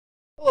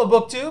Hello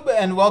Booktube,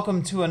 and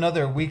welcome to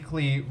another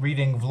weekly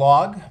reading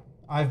vlog.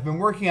 I've been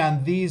working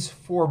on these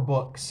 4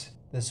 books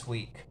this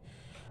week.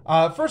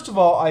 First of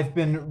all, I've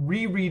been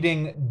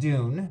rereading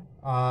Dune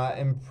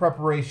in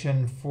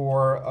preparation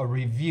for a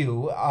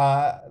review.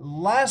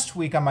 Last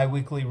week on my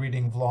weekly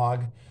reading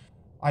vlog,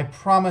 I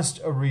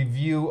promised a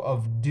review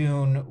of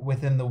Dune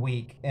within the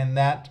week, and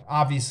that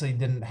obviously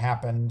didn't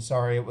happen.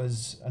 Sorry, it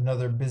was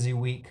another busy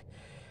week.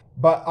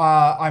 But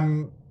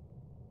I'm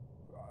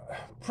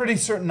pretty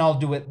certain I'll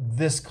do it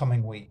this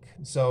coming week.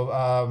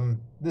 So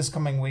this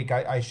coming week,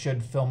 I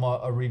should film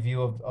a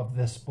review of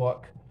this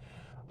book.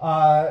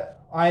 I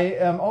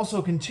am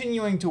also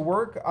continuing to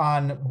work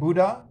on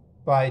Buddha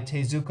by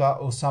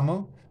Tezuka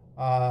Osamu,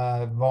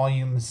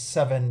 volume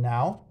 7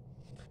 now.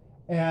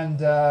 And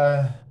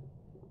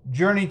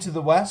Journey to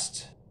the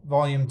West,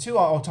 volume 2.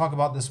 I'll talk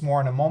about this more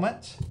in a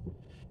moment.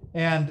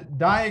 And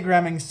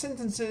Diagramming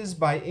Sentences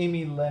by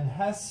Amy Lynn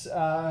Hess.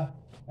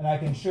 And I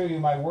can show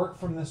you my work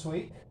from this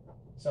week.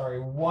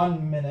 Sorry,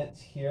 1 minute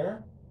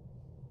here.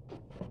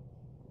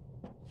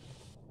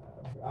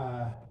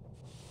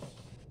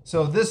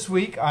 So this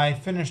week I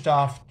finished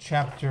off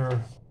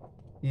chapter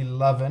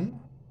 11.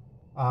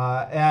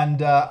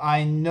 And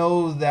I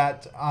know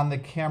that on the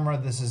camera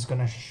this is going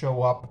to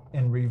show up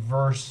in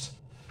reverse.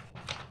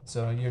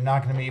 So you're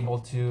not going to be able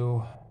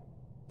to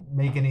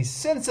make any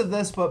sense of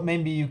this, but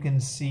maybe you can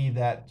see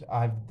that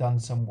I've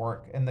done some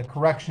work. And the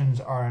corrections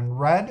are in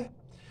red.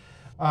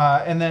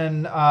 And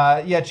then,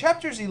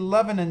 chapters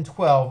 11 and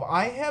 12,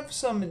 I have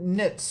some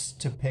nits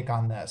to pick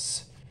on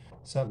this.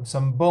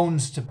 Some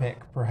bones to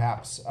pick,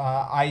 perhaps.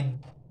 I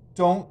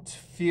don't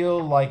feel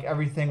like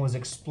everything was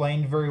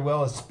explained very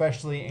well,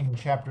 especially in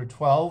chapter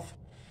 12.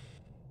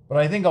 But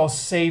I think I'll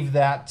save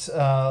that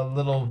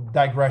little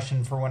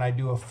digression for when I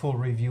do a full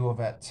review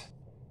of it.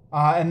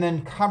 And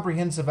then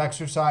Comprehensive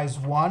Exercise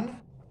 1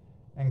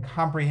 and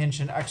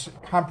Comprehensive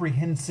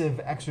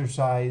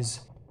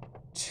Exercise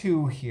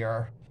 2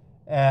 here.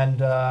 And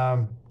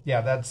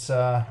that's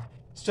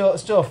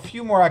still a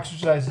few more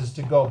exercises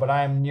to go, but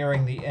I am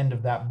nearing the end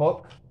of that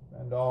book,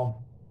 and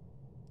I'll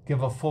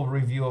give a full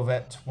review of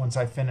it once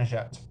I finish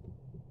it.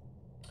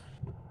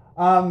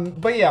 I'll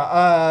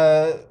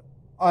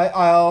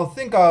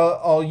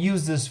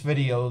use this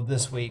video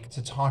this week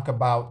to talk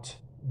about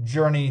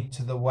Journey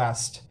to the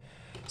West.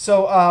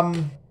 So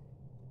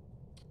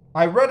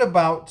I read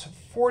about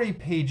 40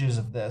 pages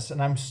of this,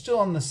 and I'm still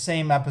on the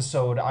same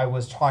episode I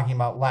was talking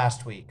about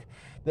last week.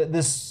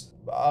 This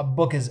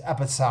book is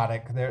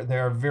episodic.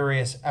 There are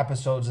various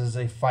episodes as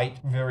they fight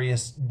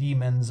various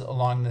demons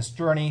along this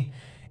journey,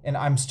 and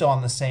I'm still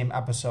on the same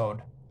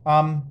episode.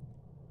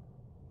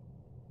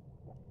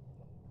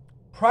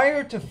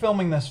 Prior to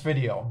filming this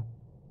video,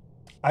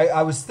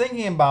 I was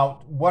thinking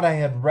about what I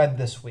had read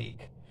this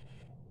week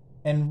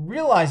and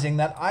realizing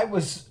that I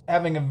was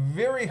having a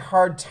very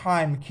hard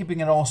time keeping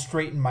it all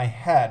straight in my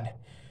head,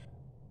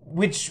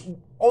 which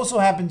also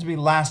happened to me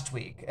last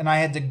week, and I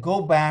had to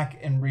go back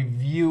and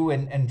review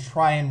and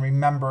try and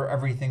remember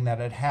everything that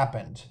had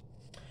happened.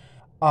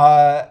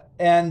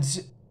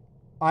 And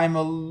I'm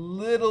a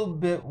little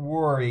bit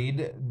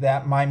worried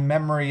that my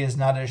memory is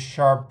not as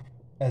sharp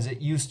as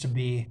it used to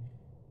be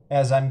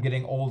as I'm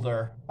getting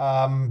older.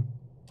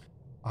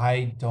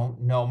 I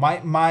don't know.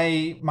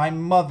 My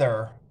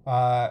mother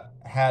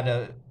had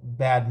a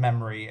bad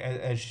memory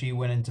as she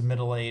went into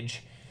middle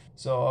age.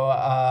 So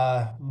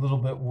a little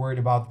bit worried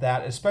about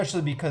that,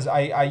 especially because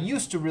I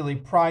used to really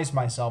prize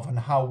myself on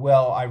how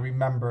well I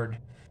remembered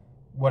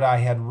what I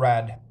had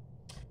read.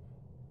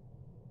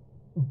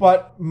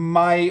 But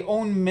my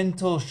own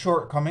mental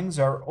shortcomings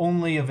are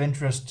only of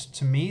interest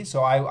to me,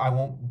 so I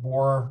won't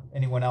bore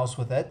anyone else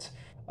with it.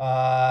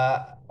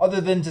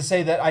 Other than to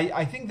say that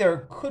I think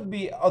there could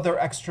be other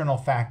external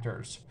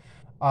factors.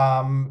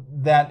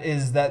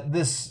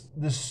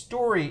 This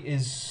story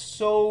is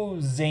so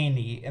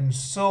zany and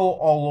so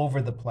all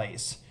over the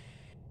place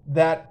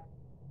that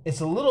it's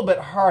a little bit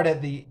hard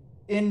at the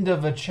end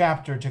of a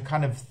chapter to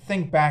kind of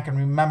think back and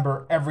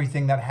remember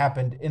everything that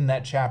happened in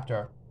that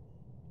chapter.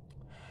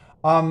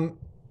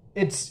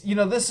 This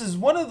is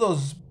one of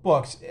those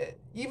books,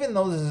 even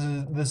though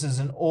this is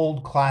an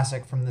old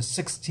classic from the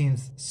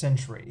 16th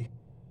century,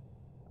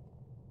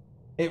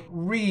 it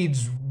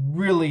reads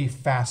really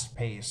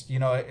fast-paced.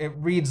 It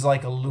reads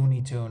like a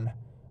Looney Tune.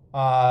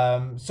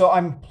 So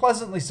I'm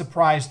pleasantly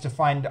surprised to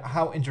find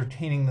how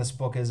entertaining this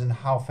book is and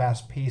how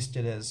fast-paced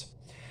it is.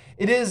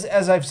 It is,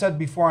 as I've said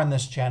before on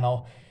this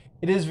channel,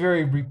 it is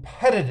very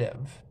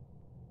repetitive,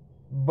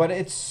 but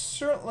it's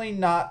certainly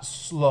not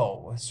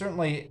slow.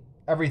 Certainly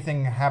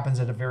everything happens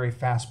at a very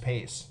fast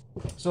pace.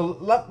 So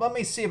let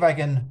me see if I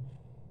can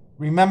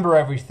remember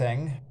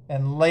everything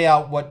and lay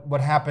out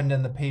what happened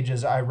in the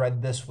pages I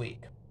read this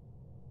week.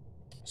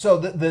 So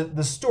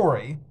the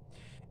story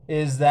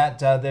is that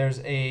there's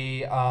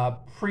a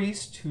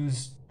priest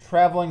who's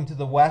traveling to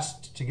the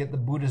West to get the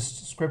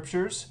Buddhist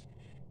scriptures.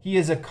 He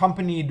is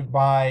accompanied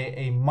by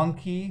a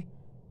monkey,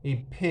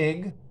 a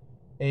pig,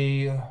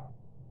 a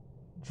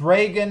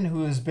dragon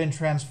who has been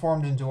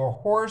transformed into a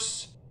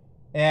horse,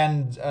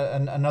 and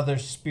another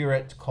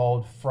spirit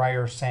called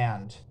Friar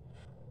Sand.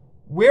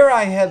 Where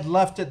I had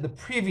left it the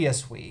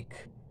previous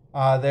week,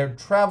 they're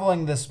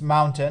traveling this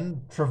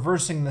mountain,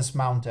 traversing this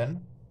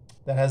mountain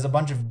that has a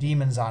bunch of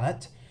demons on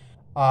it.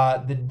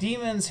 The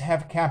demons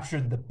have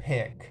captured the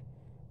pig,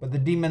 but the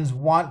demons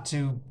want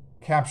to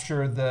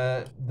capture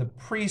the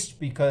priest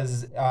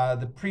because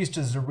the priest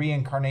is a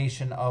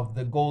reincarnation of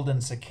the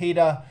golden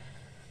cicada,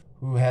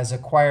 who has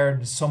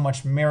acquired so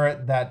much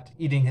merit that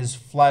eating his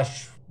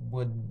flesh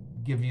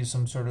would give you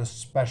some sort of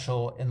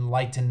special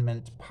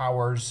enlightenment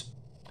powers.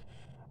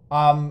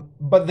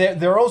 But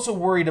they're also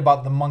worried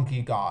about the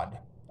monkey god.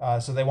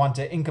 So they want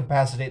to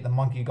incapacitate the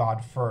monkey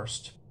god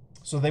first.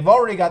 So they've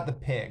already got the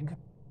pig.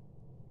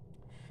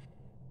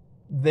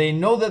 They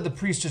know that the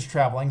priest is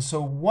traveling,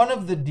 so one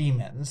of the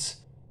demons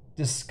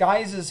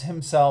disguises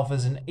himself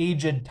as an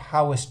aged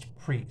Taoist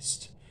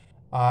priest.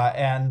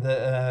 And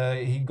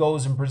he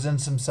goes and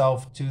presents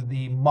himself to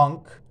the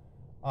monk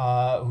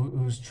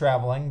who's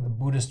traveling, the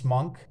Buddhist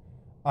monk.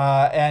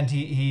 And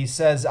he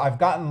says, I've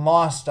gotten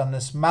lost on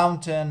this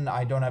mountain.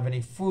 I don't have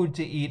any food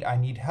to eat. I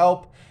need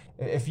help.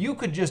 If you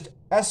could just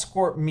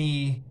escort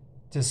me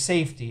to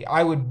safety,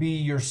 I would be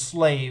your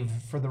slave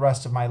for the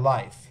rest of my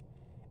life.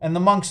 And the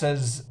monk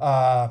says,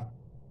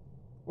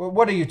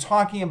 what are you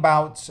talking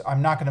about?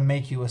 I'm not going to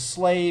make you a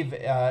slave.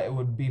 It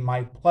would be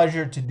my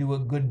pleasure to do a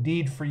good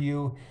deed for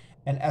you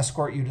and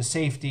escort you to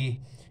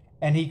safety.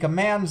 And he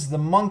commands the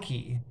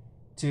monkey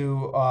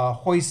to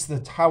hoist the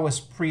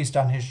Taoist priest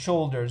on his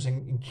shoulders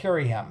and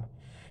carry him.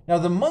 Now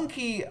the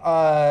monkey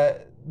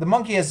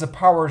has the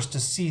powers to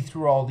see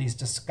through all these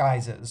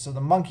disguises, so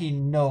the monkey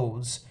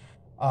knows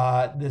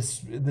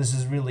this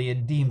is really a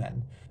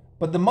demon.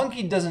 But the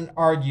monkey doesn't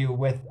argue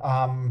with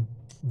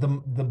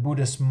the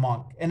Buddhist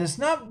monk, and it's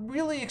not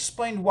really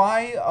explained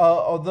why,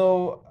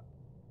 although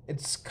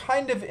it's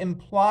kind of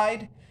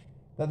implied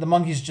that the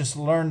monkeys just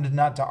learned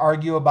not to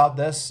argue about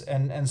this,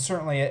 and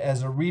certainly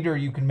as a reader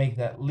you can make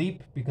that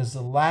leap, because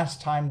the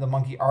last time the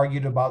monkey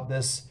argued about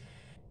this,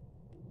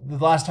 the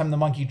last time the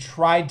monkey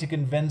tried to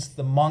convince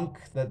the monk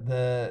that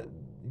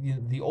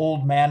the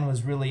old man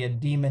was really a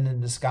demon in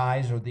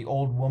disguise, or the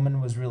old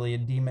woman was really a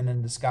demon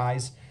in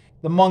disguise,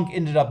 the monk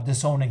ended up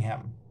disowning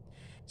him.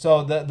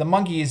 So the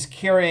monkey is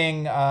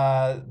carrying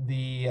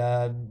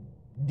the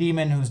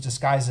demon who's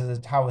disguised as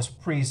a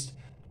Taoist priest.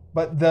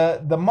 But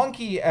the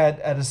monkey at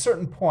a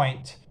certain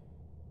point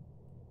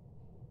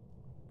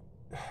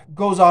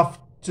goes off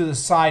to the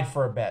side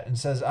for a bit and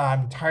says,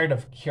 I'm tired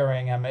of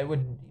carrying him. It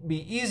would be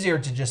easier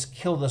to just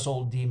kill this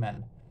old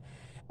demon.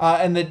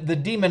 And the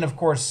demon, of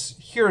course,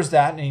 hears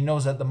that, and he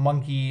knows that the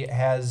monkey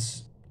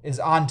is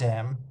onto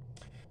him.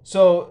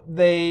 So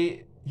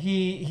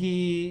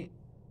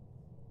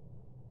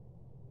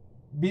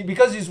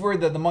because he's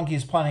worried that the monkey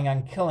is planning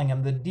on killing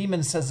him, the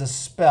demon says a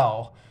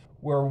spell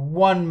where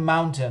one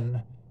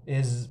mountain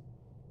is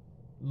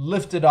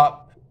lifted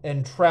up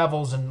and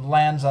travels and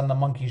lands on the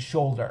monkey's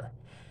shoulder.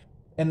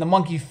 And the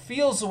monkey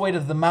feels the weight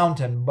of the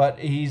mountain, but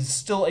he's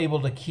still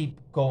able to keep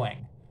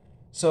going.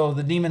 So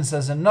the demon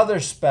says another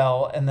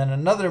spell, and then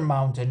another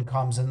mountain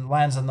comes and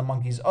lands on the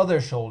monkey's other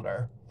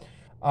shoulder.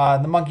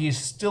 The monkey is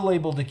still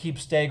able to keep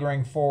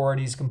staggering forward.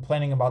 He's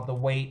complaining about the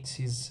weight.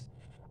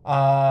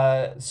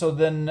 So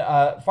then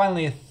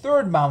finally a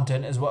third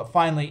mountain is what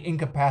finally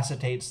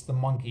incapacitates the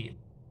monkey.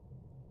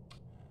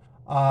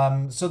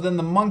 So then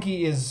the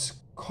monkey is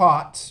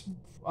caught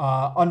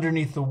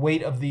underneath the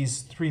weight of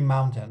these three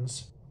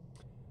mountains.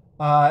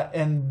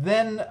 And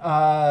then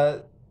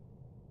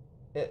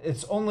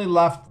it's only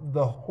left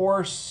the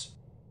horse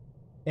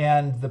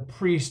and the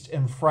priest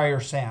and Friar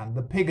Sand.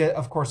 The pig,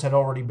 of course, had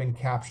already been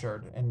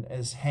captured and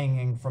is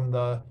hanging from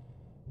the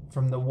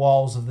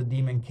walls of the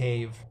demon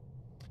cave.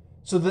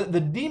 So the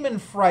demon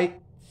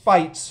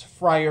fights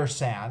Friar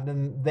Sand,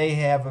 and they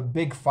have a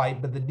big fight,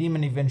 but the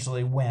demon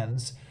eventually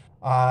wins.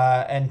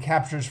 And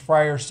captures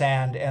Friar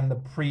Sand and the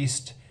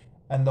priest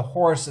and the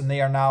horse, and they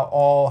are now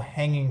all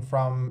hanging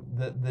from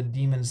the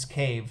demon's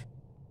cave.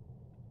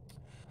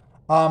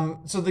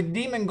 So the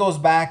demon goes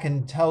back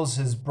and tells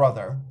his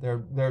brother,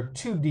 there are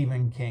two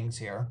demon kings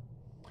here,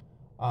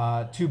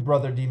 two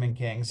brother demon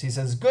kings. He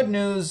says, good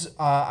news,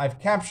 I've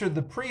captured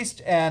the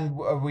priest, and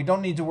we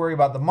don't need to worry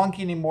about the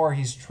monkey anymore.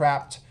 He's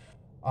trapped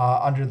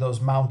under those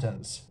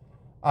mountains.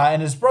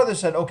 And his brother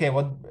said, okay,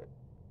 well,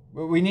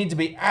 we need to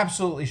be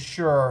absolutely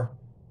sure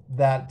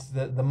that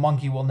the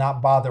monkey will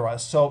not bother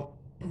us. So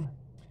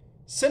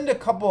send a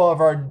couple of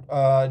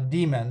our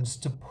demons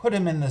to put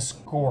him in this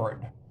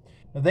gourd.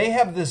 Now, they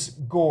have this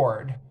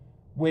gourd,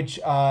 which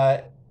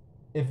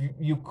if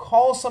you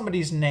call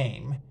somebody's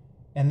name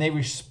and they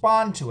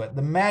respond to it,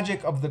 the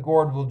magic of the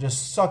gourd will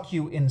just suck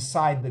you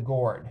inside the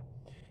gourd.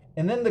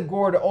 And then the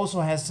gourd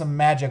also has some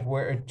magic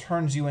where it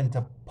turns you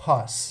into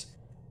pus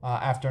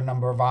after a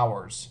number of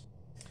hours.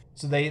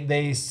 So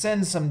they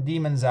send some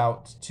demons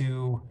out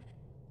to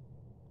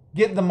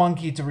get the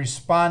monkey to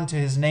respond to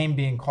his name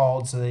being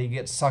called so that he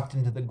gets sucked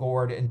into the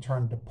gourd and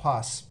turned to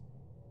pus.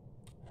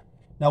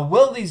 Now,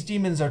 while these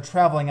demons are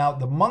traveling out,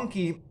 the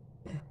monkey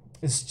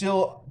is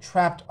still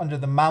trapped under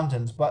the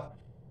mountains, but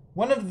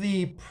one of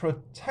the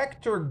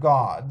protector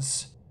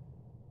gods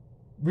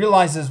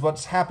realizes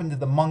what's happened to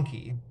the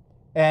monkey,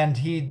 and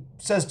he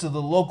says to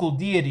the local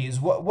deities,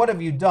 what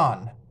have you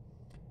done?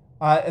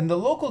 And the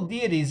local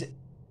deities,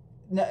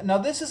 now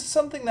this is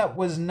something that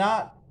was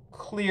not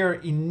clear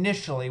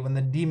initially when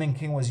the Demon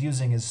King was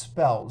using his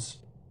spells.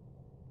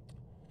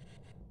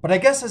 But I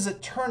guess as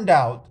it turned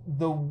out,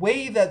 the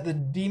way that the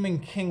Demon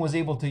King was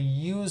able to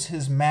use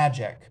his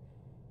magic,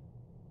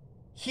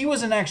 he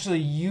wasn't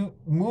actually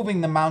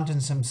moving the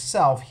mountains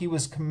himself. He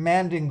was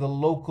commanding the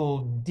local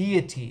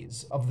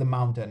deities of the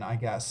mountain, I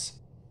guess.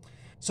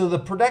 So the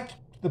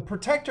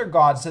protector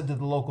god said to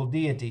the local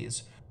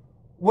deities,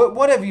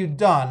 what have you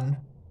done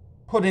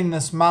putting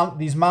these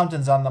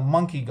mountains on the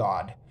monkey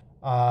god?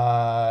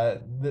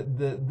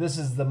 This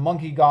is the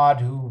monkey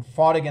god who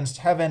fought against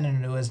heaven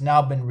and who has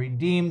now been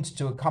redeemed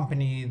to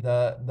accompany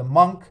the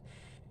monk.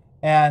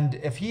 And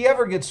if he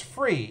ever gets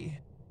free,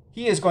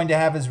 he is going to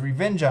have his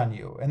revenge on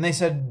you. And they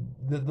said,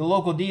 the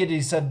local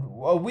deity said,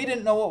 well, we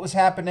didn't know what was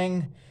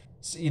happening.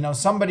 You know,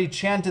 somebody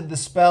chanted the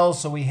spell,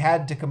 so we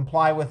had to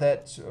comply with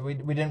it. We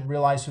didn't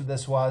realize who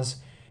this was.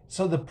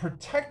 So the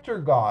protector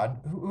god,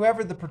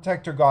 whoever the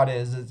protector god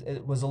is,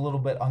 it was a little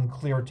bit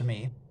unclear to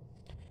me,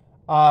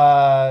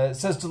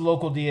 says to the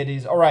local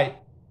deities, all right,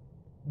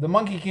 the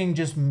Monkey King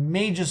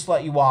may just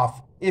let you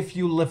off if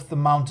you lift the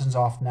mountains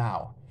off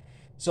now.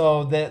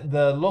 So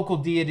the local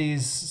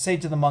deities say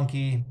to the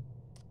monkey,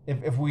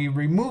 if we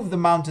remove the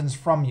mountains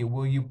from you,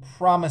 will you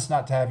promise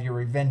not to have your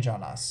revenge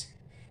on us?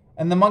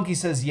 And the monkey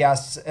says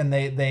yes, and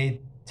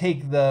they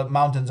take the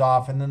mountains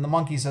off, and then the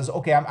monkey says,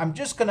 okay, I'm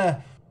just going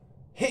to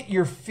hit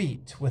your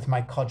feet with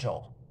my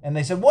cudgel. And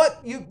they said, what?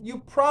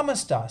 You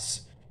promised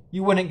us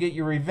you wouldn't get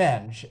your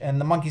revenge.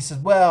 And the monkey says,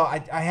 well,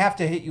 I have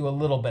to hit you a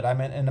little bit. I'm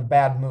in a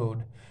bad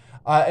mood.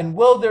 And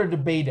while they're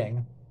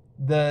debating,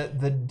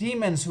 the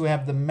demons who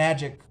have the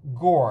magic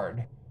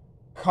gourd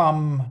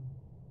come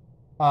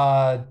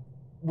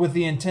with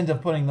the intent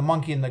of putting the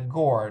monkey in the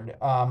gourd.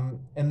 And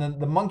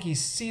the monkey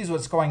sees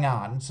what's going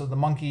on. So the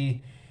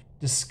monkey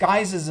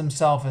disguises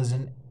himself as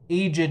an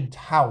aged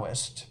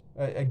Taoist.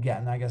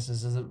 Again, I guess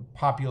this is a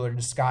popular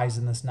disguise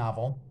in this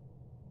novel.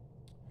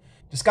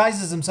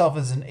 Disguises himself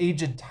as an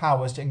aged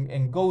Taoist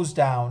and goes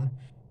down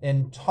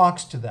and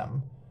talks to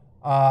them.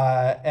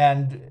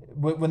 And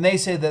when they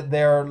say that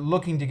they're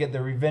looking to get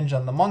their revenge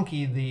on the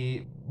monkey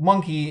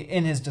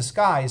in his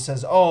disguise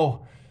says,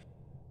 oh,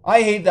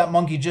 I hate that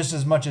monkey just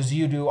as much as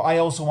you do. I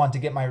also want to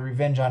get my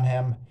revenge on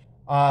him.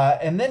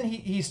 And then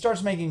he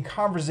starts making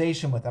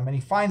conversation with them, and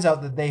he finds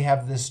out that they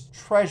have this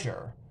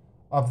treasure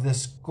of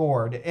this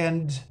gourd.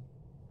 And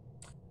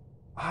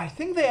I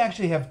think they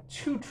actually have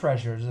two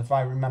treasures, if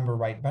I remember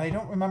right, but I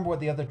don't remember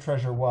what the other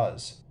treasure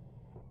was.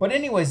 But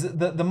anyways,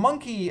 the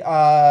monkey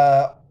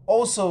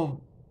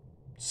also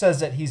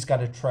says that he's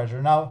got a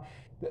treasure. Now,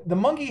 the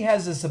monkey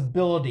has this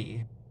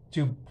ability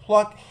to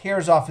pluck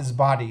hairs off his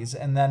bodies,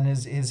 and then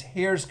his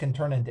hairs can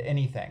turn into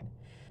anything.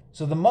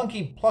 So the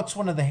monkey plucks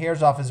one of the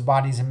hairs off his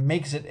bodies and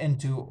makes it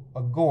into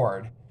a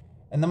gourd.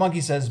 And the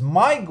monkey says,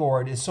 my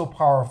gourd is so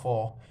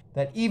powerful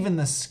that even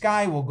the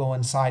sky will go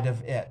inside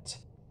of it.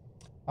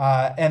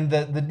 And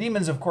the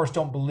demons, of course,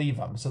 don't believe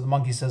him. So the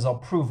monkey says, I'll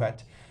prove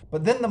it.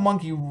 But then the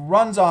monkey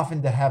runs off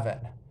into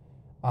heaven.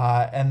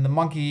 And the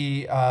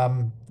monkey,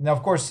 now,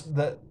 of course,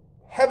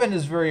 heaven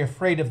is very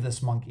afraid of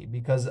this monkey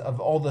because of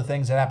all the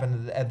things that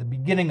happened at the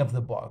beginning of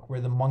the book, where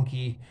the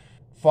monkey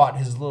fought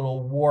his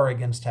little war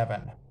against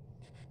heaven.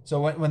 So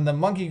when the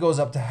monkey goes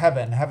up to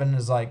heaven, heaven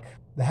is like,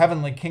 the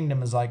heavenly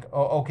kingdom is like,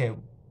 oh, okay,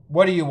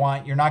 what do you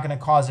want? You're not going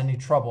to cause any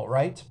trouble,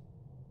 right?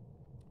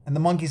 And the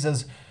monkey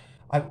says,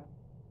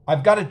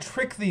 I've got to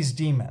trick these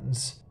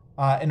demons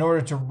in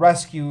order to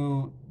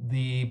rescue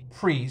the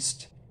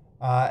priest.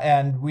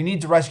 And we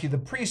need to rescue the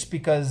priest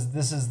because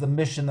this is the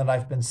mission that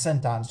I've been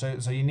sent on.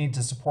 So you need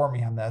to support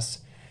me on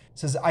this. It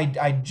says,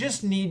 I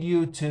just need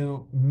you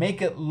to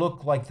make it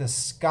look like the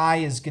sky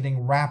is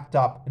getting wrapped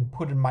up and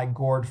put in my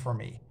gourd for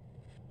me.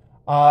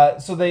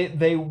 So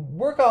they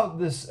work out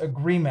this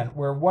agreement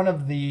where one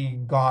of the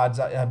gods,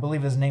 I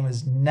believe his name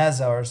is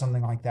Neza or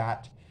something like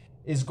that,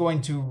 is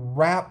going to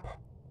wrap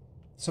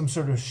some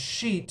sort of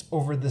sheet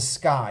over the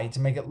sky to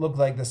make it look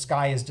like the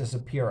sky is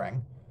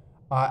disappearing.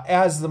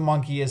 As the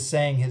monkey is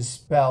saying his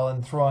spell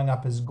and throwing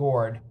up his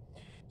gourd.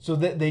 So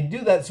they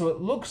do that so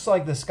it looks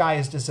like the sky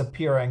is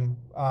disappearing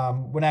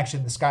when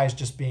actually the sky is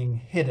just being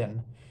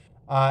hidden.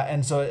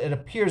 And so it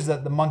appears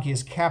that the monkey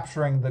is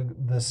capturing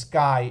the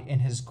sky in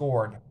his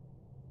gourd.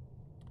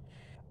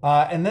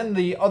 And then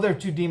the other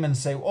two demons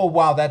say, oh,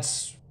 wow,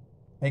 that's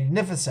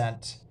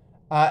magnificent.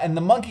 And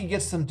the monkey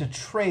gets them to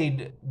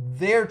trade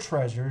their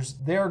treasures,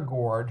 their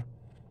gourd,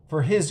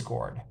 for his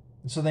gourd.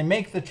 So they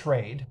make the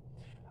trade.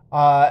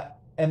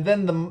 And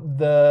then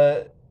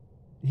the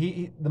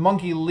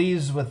monkey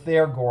leaves with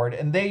their gourd,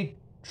 and they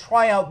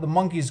try out the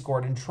monkey's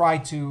gourd and try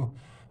to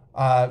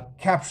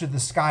capture the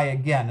sky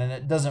again, and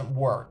it doesn't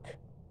work.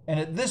 And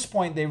at this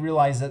point, they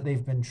realize that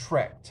they've been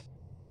tricked.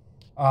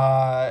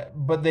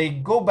 But they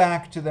go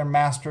back to their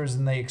masters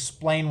and they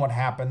explain what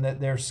happened, that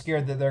they're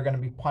scared that they're going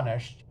to be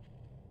punished.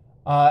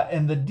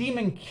 And the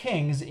demon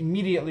kings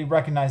immediately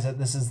recognize that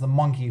this is the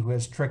monkey who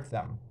has tricked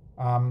them.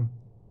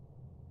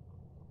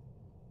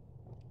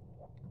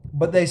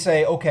 But they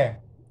say, okay,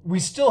 we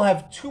still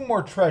have 2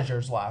 more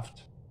treasures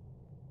left.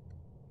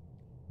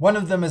 One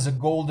of them is a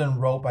golden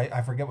rope.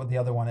 I forget what the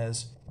other one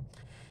is.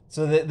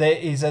 So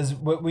he says,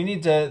 we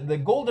need to, the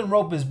golden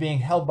rope is being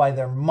held by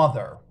their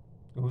mother,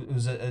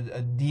 who's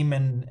a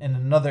demon in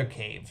another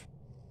cave.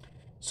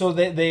 So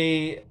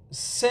they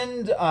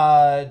send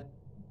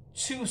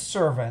 2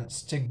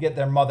 servants to get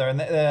their mother.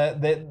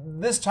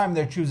 And this time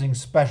they're choosing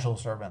special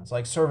servants,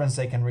 like servants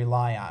they can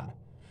rely on,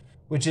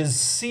 which is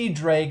Sea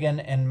Dragon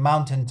and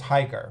Mountain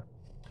Tiger.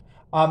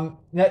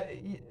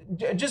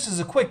 Just as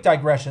a quick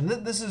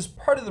digression, this is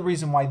part of the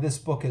reason why this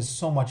book is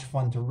so much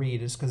fun to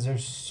read, is because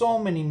there's so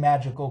many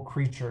magical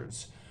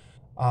creatures,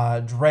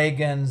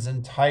 dragons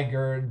and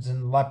tigers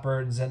and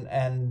leopards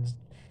and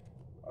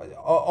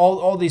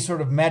all these sort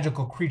of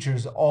magical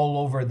creatures all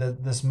over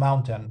this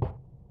mountain,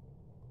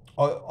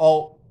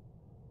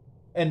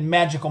 and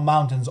magical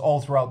mountains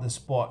all throughout this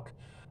book.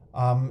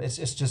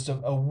 It's just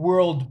a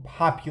world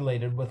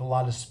populated with a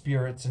lot of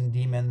spirits and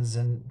demons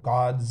and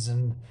gods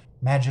and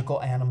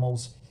magical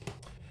animals.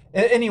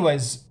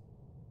 Anyways,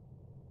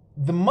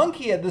 the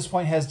monkey at this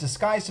point has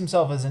disguised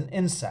himself as an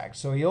insect,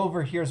 so he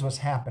overhears what's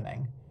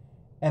happening.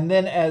 And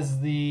then as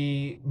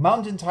the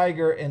mountain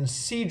tiger and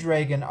sea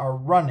dragon are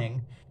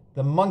running,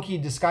 the monkey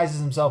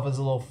disguises himself as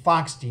a little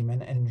fox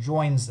demon and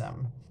joins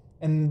them.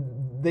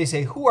 And they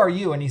say, "Who are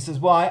you?" And he says,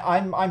 "Well,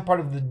 I'm part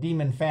of the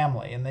demon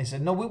family." And they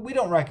said, "No, we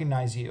don't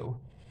recognize you."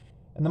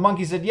 And the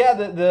monkey said, "Yeah,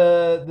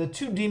 the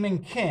 2 demon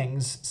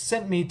kings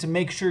sent me to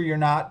make sure you're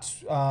not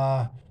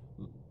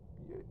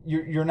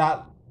you're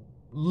not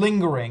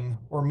lingering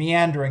or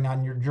meandering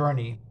on your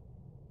journey."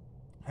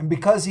 And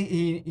because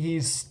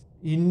he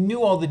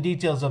knew all the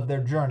details of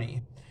their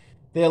journey,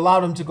 they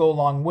allowed him to go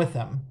along with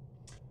them.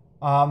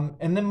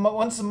 And then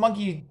once the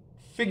monkey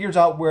figures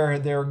out where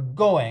they're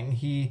going,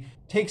 he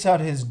takes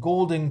out his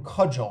golden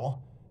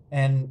cudgel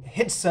and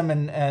hits them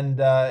and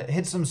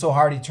hits them so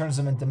hard he turns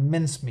them into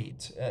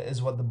mincemeat,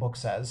 is what the book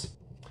says.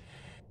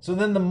 So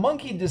then the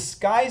monkey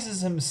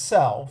disguises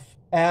himself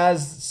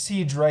as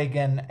Sea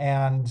Dragon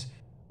and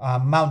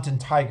Mountain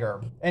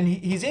Tiger. And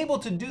he's able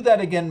to do that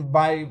again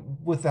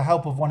with the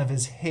help of one of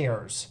his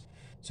hairs.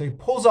 So he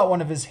pulls out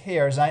one of his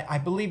hairs. I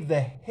believe the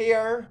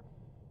hair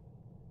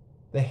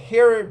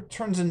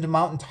turns into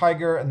Mountain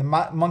Tiger, and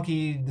the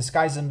monkey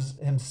disguises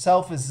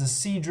himself as the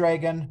Sea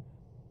Dragon.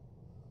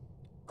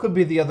 Could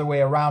be the other way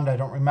around, I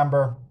don't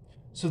remember.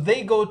 So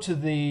they go to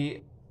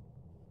the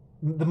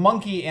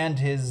monkey and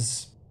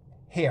his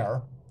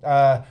hair,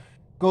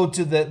 go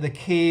to the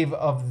cave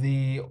of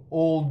the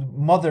old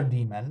mother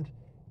demon,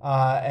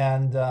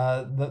 and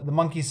the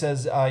monkey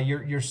says,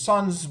 your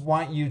sons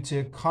want you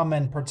to come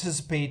and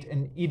participate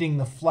in eating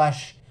the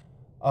flesh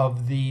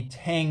of the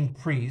Tang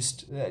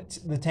priest.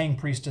 The Tang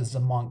priest is a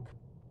monk.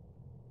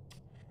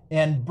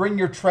 And bring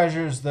your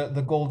treasures,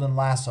 the golden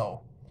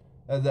lasso.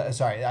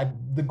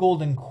 The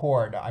golden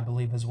cord, I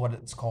believe is what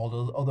it's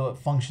called, although it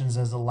functions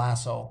as a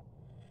lasso.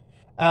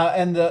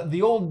 And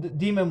the old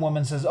demon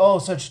woman says, "Oh,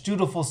 such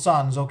dutiful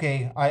sons.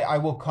 Okay, I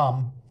will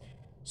come."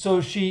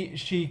 So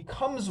she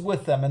comes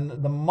with them,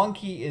 and the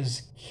monkey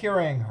is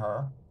carrying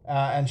her,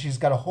 and she's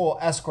got a whole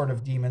escort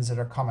of demons that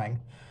are coming.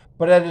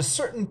 But at a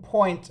certain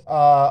point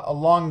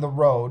along the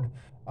road,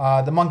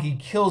 the monkey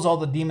kills all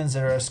the demons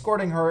that are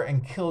escorting her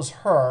and kills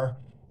her,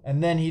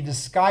 and then he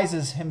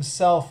disguises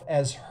himself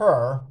as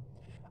her.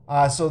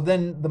 So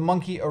then the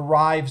monkey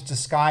arrives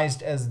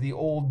disguised as the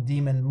old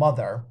demon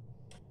mother,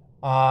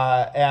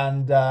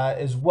 and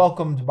is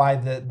welcomed by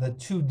the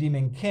 2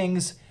 demon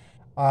kings.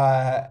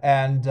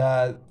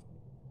 Meanwhile,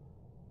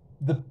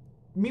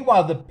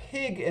 the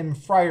pig and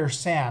Friar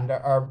Sand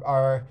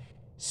are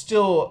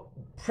still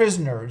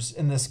prisoners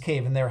in this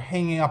cave, and they're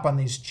hanging up on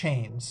these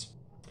chains.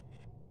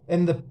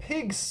 And the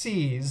pig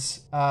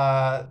sees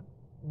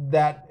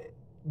that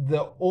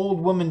the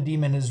old woman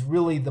demon is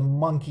really the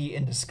monkey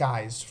in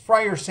disguise.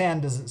 Friar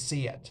Sand doesn't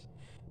see it,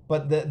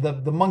 but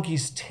the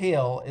monkey's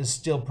tail is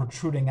still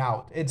protruding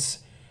out. It's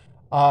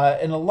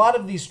in a lot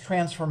of these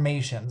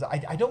transformations,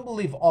 I don't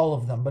believe all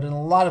of them, but in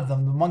a lot of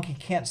them, the monkey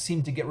can't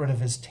seem to get rid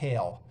of his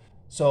tail.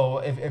 So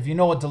if you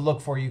know what to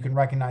look for, you can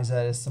recognize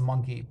that it's the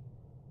monkey.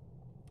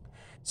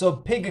 So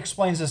Pig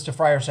explains this to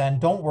Friar Sand.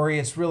 "Don't worry,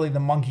 it's really the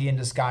monkey in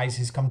disguise.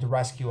 He's come to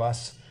rescue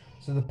us."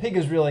 So the pig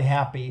is really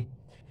happy.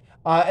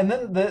 And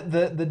then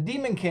the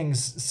demon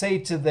kings say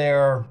to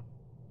their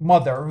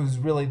mother, who's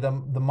really the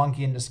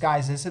monkey in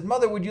disguise, they said,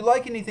 "Mother, would you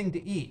like anything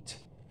to eat?"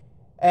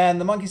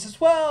 And the monkey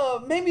says, "Well,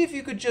 maybe if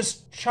you could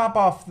just chop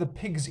off the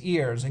pig's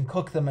ears and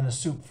cook them in a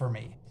soup for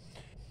me."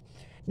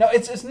 Now,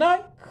 it's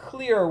not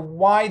clear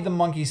why the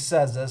monkey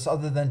says this,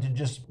 other than to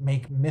just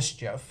make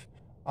mischief.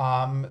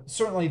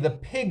 Certainly the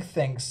pig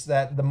thinks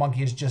that the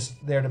monkey is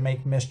just there to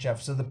make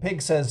mischief. So the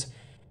pig says,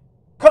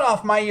 "Cut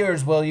off my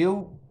ears, will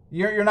you?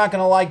 You're not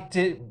going to like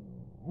to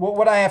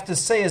what I have to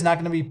say is not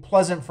going to be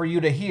pleasant for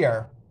you to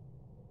hear.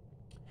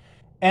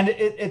 And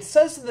it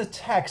says in the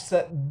text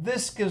that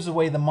this gives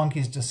away the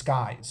monkey's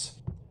disguise.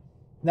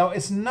 Now,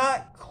 it's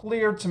not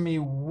clear to me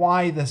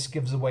why this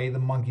gives away the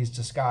monkey's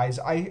disguise.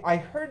 I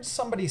heard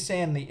somebody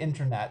say on the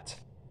internet,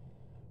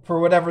 for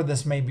whatever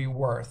this may be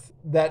worth,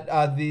 that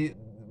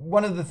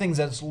one of the things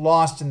that's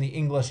lost in the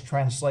English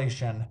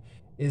translation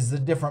is the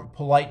different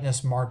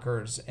politeness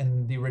markers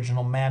in the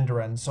original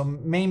Mandarin. So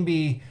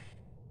maybe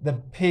the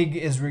pig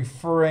is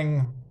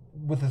referring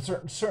with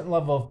a certain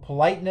level of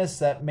politeness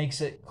that makes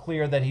it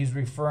clear that he's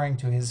referring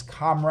to his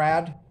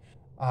comrade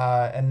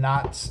and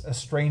not a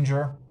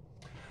stranger.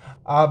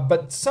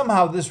 But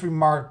somehow this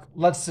remark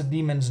lets the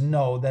demons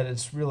know that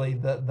it's really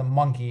the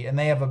monkey, and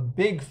they have a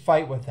big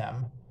fight with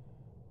him.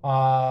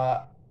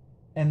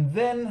 And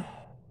then,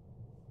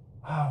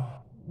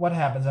 what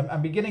happens?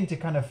 I'm beginning to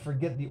kind of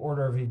forget the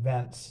order of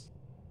events.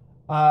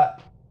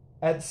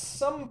 At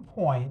some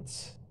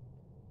point,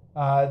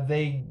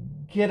 they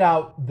get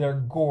out their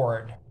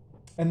gourd.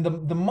 And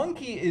the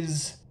monkey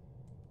is...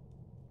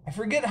 I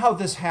forget how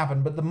this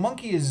happened, but the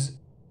monkey is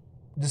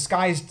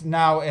disguised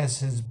now as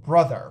his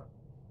brother.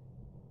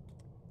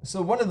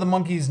 So one of the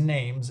monkey's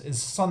names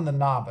is Son the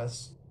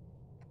Novice.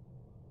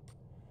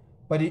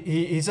 But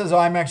he says, oh,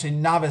 I'm actually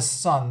Novice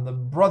Son, the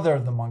brother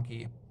of the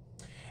monkey.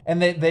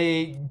 And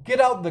they get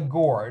out the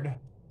gourd,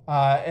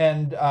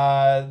 and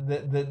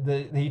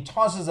he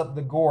tosses up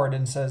the gourd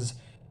and says,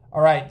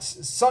 all right,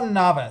 Son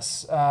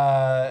Novice,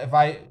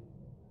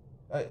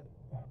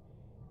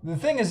 the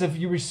thing is, if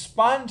you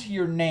respond to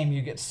your name,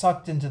 you get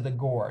sucked into the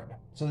gourd.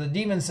 So the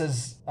demon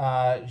says,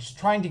 he's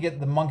trying to get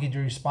the monkey to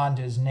respond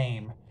to his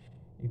name.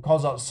 He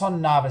calls out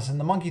Son Novice, and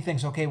the monkey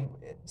thinks, okay,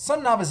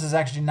 Son Novice is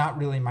actually not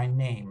really my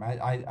name.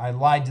 I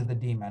lied to the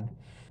demon.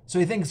 So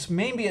he thinks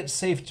maybe it's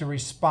safe to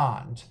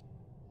respond.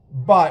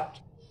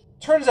 But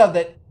turns out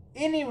that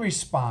any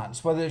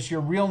response, whether it's your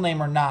real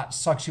name or not,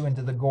 sucks you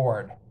into the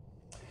gourd.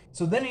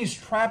 So then he's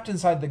trapped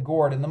inside the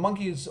gourd, and the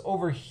monkey's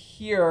over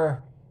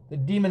here. The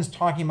demon's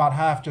talking about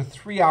how after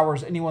 3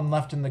 hours, anyone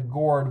left in the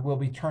gourd will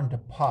be turned to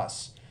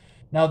pus.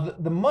 Now,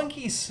 the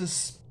monkey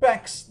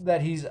suspects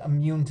that he's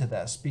immune to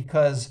this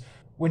because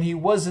when he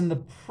was in the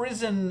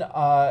prison,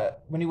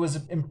 when he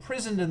was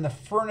imprisoned in the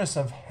furnace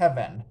of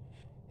heaven,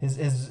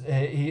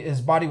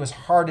 his body was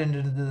hardened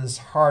into this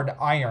hard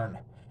iron.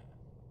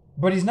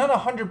 But he's not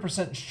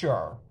 100%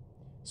 sure.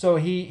 So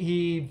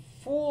he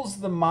fools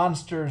the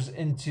monsters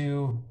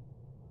into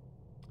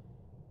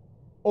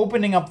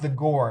opening up the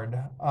gourd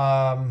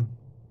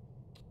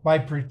by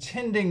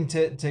pretending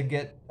to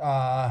get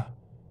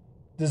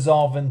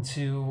dissolve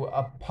into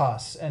a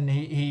pus, and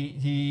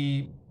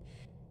he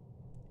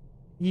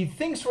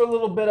thinks for a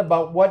little bit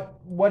about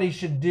what he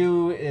should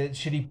do.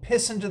 Should he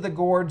piss into the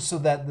gourd so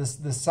that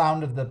the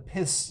sound of the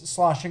piss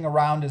sloshing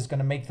around is going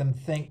to make them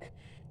think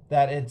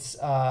that it's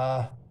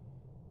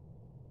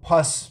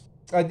pus?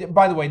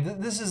 By the way,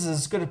 this is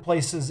as good a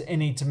place as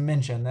any to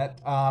mention that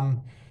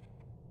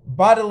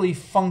bodily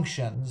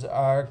functions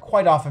are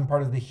quite often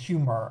part of the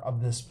humor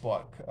of this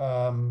book.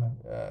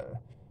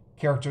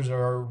 Characters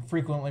are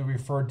frequently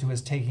referred to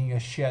as taking a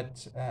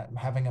shit,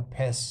 having a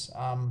piss.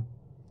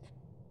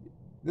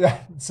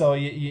 So,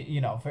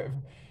 you know,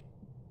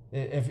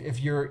 if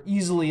you're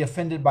easily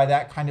offended by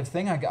that kind of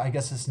thing, I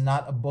guess it's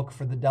not a book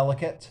for the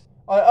delicate.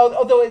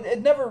 Although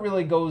it never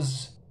really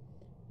goes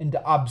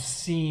into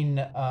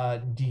obscene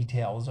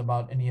details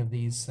about any of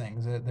these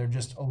things. They're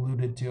just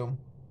alluded to.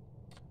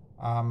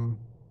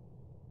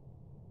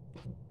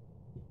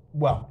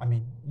 Well, I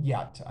mean,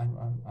 yet.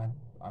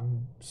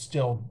 I'm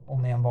still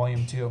only on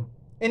volume 2.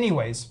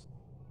 Anyways,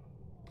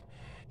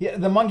 yeah,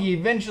 the monkey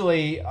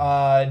eventually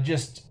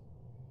just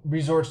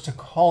resorts to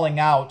calling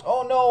out,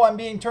 "Oh no, I'm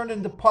being turned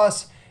into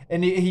pus!"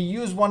 And he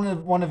used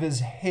one of his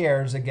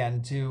hairs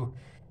again to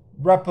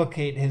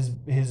replicate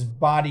his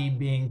body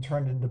being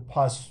turned into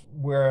pus,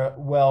 where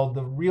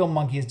the real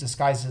monkey is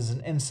disguised as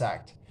an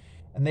insect.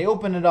 And they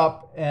open it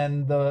up,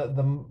 and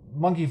the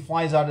monkey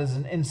flies out as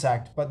an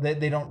insect, but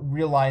they don't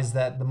realize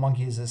that the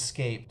monkey has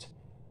escaped.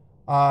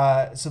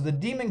 So the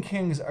demon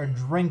kings are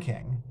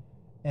drinking,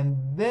 and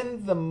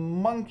then the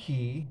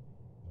monkey,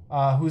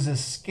 who's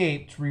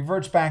escaped,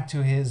 reverts back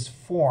to his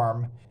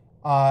form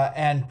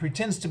and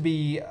pretends to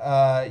be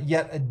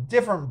yet a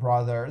different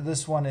brother.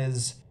 This one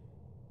is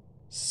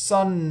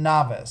Son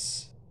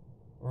Novice,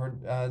 or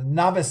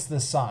Novice the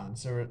Son.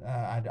 So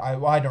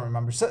I don't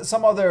remember.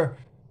 Some other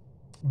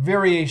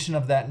variation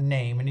of that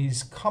name, and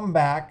he's come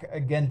back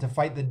again to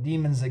fight the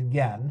demons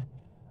again.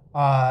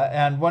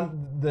 And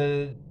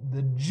the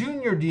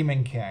junior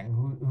demon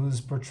king, who's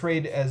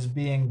portrayed as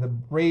being the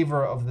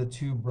braver of the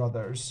two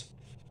brothers,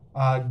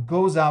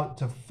 goes out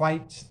to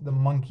fight the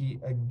monkey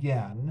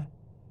again.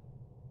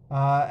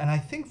 And I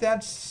think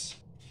that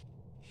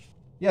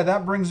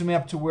brings me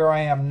up to where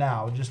I am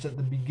now, just at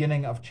the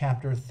beginning of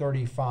chapter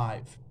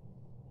 35.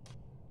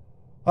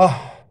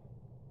 I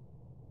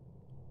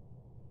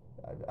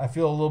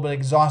feel a little bit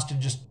exhausted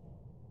just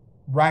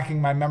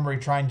racking my memory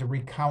trying to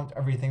recount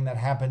everything that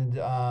happened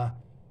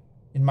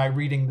in my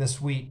reading this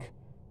week.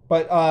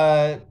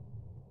 But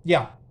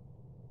yeah,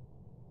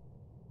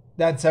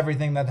 that's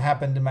everything that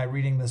happened in my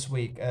reading this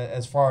week,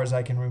 as far as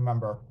I can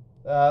remember.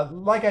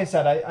 Like I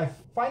said, I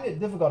find it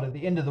difficult at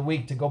the end of the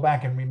week to go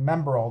back and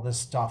remember all this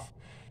stuff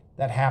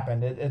that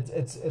happened.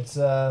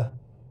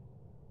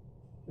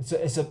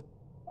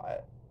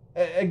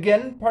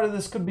 Again, part of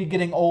this could be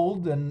getting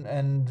old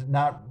and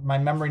not my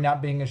memory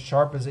not being as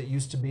sharp as it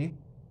used to be.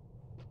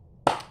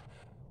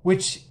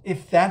 Which,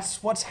 if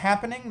that's what's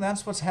happening,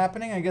 that's what's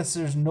happening. I guess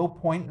there's no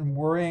point in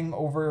worrying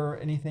over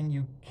anything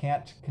you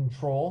can't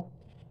control.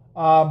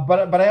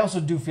 But I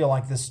also do feel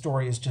like this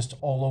story is just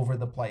all over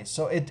the place.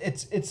 So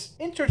it's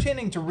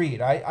entertaining to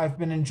read. I've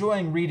been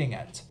enjoying reading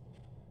it.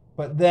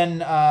 But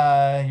then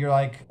you're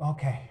like,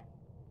 okay,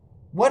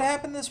 what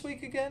happened this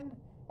week again?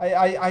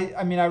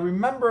 I mean, I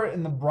remember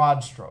in the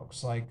broad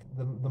strokes, like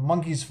the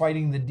monkeys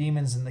fighting the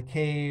demons in the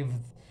cave,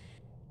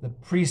 the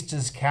priest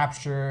is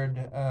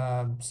captured,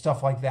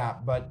 stuff like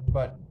that.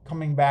 But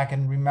coming back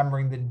and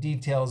remembering the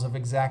details of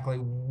exactly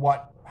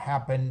what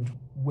happened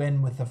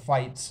when with the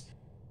fights,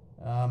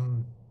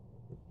 I'm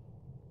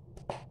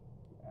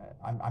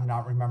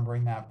not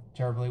remembering that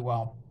terribly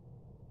well.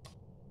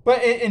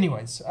 But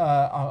anyways,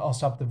 I'll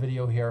stop the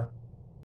video here.